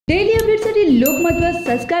Daily अपडेटसाठी लोकमतवर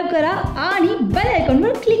subscribe करा आणि बेल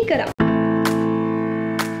आयकॉनवर क्लिक करा।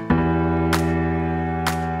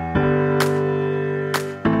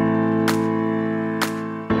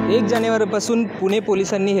 1 जानेवारीपासून पुणे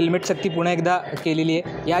पोलिसांनी हेल्मेट सक्ती पुन्हा एकदा केलेली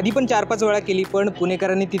आहे। याआधी पण 4-5 वेळा केली, पण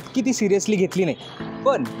पुणेकरांनी तितकी ती सिरियसली घेतली नाही।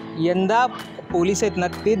 पण यंदा पोलीस आहेत ना,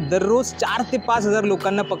 ते दररोज 4 ते 5 हजार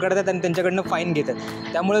लोकांना पकडतात आणि त्यांच्याकडनं फाईन घेतात।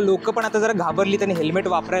 त्यामुळे लोक पण आता जरा घाबरलीत आणि हेल्मेट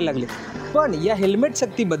वापरायला लागले। पण या हेल्मेट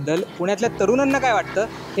सक्तीबद्दल पुण्यातल्या तरुणांना काय वाटतं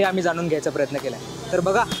हे आम्ही जाणून घ्यायचा प्रयत्न केला। तर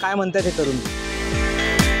बघा काय म्हणतात हे तरुण।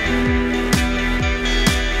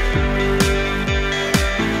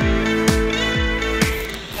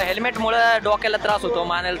 हेल्मेटमुळे डोक्याला त्रास होतो,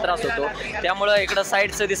 मानेला त्रास होतो, त्यामुळे इकडं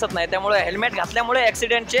साईडचं दिसत नाही, त्यामुळे हेल्मेट घातल्यामुळे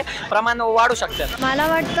ॲक्सिडेंटचे प्रमाण वाढू शकतात। मला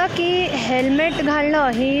वाटतं की हेल्मेट घालणं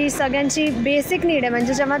ही सगळ्यांची बेसिक नीड आहे।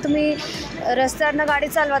 म्हणजे जेव्हा तुम्ही रस्त्यावरनं गाडी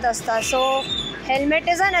चालवत असता, so helmet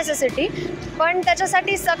is a necessity. पण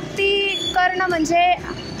त्याच्यासाठी सक्ती करणं म्हणजे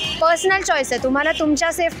पर्सनल चॉईस आहे। तुम्हाला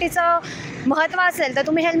तुमच्या सेफ्टीचं महत्त्व असेल तर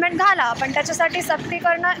तुम्ही हेल्मेट घाला, पण त्याच्यासाठी सक्ती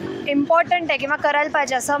करणं इम्पॉर्टंट आहे किंवा करायला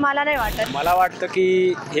पाहिजे असं मला नाही वाटत। मला वाटतं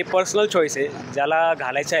की हे पर्सनल चॉईस आहे। ज्याला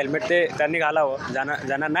घालायचं हेल्मेट ते त्यांनी घालावं,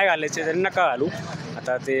 ज्यांना नाही घालायचे त्यांनी नका घालू।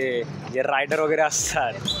 आता ते जे रायडर वगैरे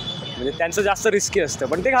असतात म्हणजे त्यांचं जास्त रिस्की असतं,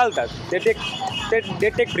 पण ते घालतात, ते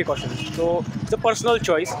take precaution. So it's a personal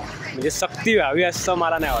choice. म्हणजे सक्ती व्हावी असं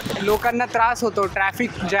मला नाही वाटत। लोकांना त्रास होतो,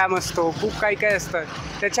 ट्रॅफिक जॅम असतो, खूप काही असतं,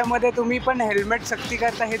 त्याच्यामध्ये तुम्ही पण हेल्मेट सक्ती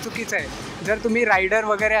करता हे चुकीचं आहे। जर तुम्ही रायडर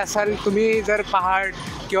वगैरे असाल, तुम्ही जर पहाड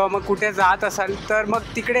किंवा मग कुठे जात असाल तर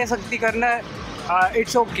मग तिकडे सक्ती करणं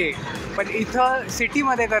इट्स ओके, पण इथं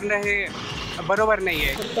सिटीमध्ये करणं हे बरोबर नाही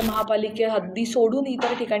आहे। फक्त महापालिके हद्दी सोडून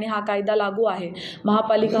इतर ठिकाणी हा कायदा लागू आहे,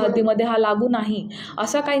 महापालिका हद्दीमध्ये हा लागू नाही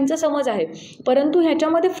असा काहींचा समज आहे। परंतु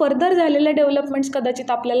ह्याच्यामध्ये फर्दर झालेल्या डेव्हलपमेंट्स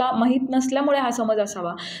कदाचित आपल्याला माहीत नसल्यामुळे हा समज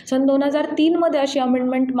असावा। सन 2003मध्ये अशी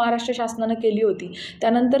अमेंडमेंट महाराष्ट्र शासनानं केली होती।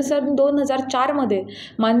 त्यानंतर सन 2004मध्ये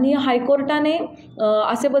माननीय हायकोर्टाने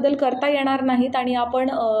असे बदल करता येणार नाहीत आणि आपण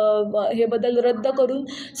हे बदल रद्द करून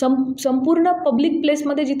संपूर्ण पब्लिक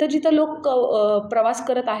प्लेसमध्ये जिथं जिथं लोक प्रवास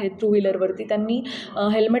करत आहेत टू व्हीलरवरती त्यांनी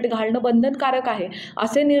हेल्मेट घालणं बंधनकारक आहे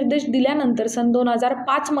असे निर्देश दिल्यानंतर सन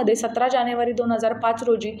 2005मध्ये 17 जानेवारी 2005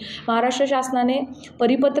 रोजी महाराष्ट्र शासनाने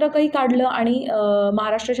परिपत्रकही काढलं आणि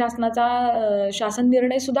महाराष्ट्र शासनाचा शासन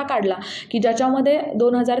निर्णयसुद्धा काढला की ज्याच्यामध्ये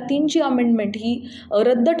 2003ची अमेंडमेंट ही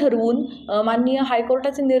रद्द ठरवून माननीय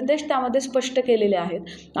हायकोर्टाचे निर्देश त्यामध्ये स्पष्ट केलेले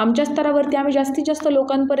आहेत। आमच्या स्तरावरती आम्ही जास्तीत जास्त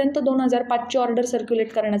लोकांपर्यंत 2005ची ऑर्डर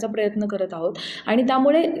सर्क्युलेट करण्याचा प्रयत्न करत आहोत आणि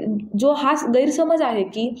त्यामुळे जो हा गैरसमज आहे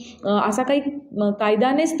की असा काही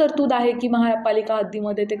कायद्यानेच तरतूद आहे की महापालिका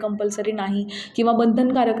हद्दीमध्ये ते कंपल्सरी नाही किंवा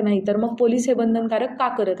बंधनकारक नाही, तर मग पोलीस हे बंधनकारक का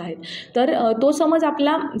करत आहेत, तर तो समज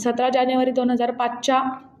आपला 17 जानेवारी 2005च्या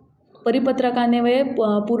परिपत्रकाने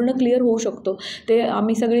पूर्ण क्लिअर होऊ शकतो। ते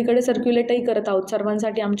आम्ही सगळीकडे सर्क्युलेटही करत आहोत,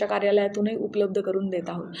 सर्वांसाठी आमच्या कार्यालयातूनही उपलब्ध करून देत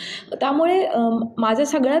आहोत। त्यामुळे माझ्या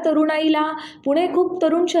सगळ्या तरुणाईला, पुणे खूप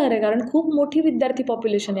तरुण शहर आहे कारण खूप मोठी विद्यार्थी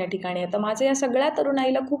पॉप्युलेशन या ठिकाणी आहे, तर माझं या सगळ्या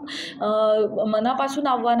तरुणाईला खूप मनापासून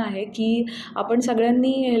आव्हान आहे की आपण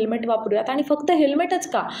सगळ्यांनी हेल्मेट वापरूयात आणि फक्त हेल्मेटच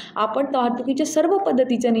का, आपण वाहतुकीचे सर्व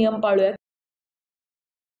पद्धतीचे नियम पाळूयात।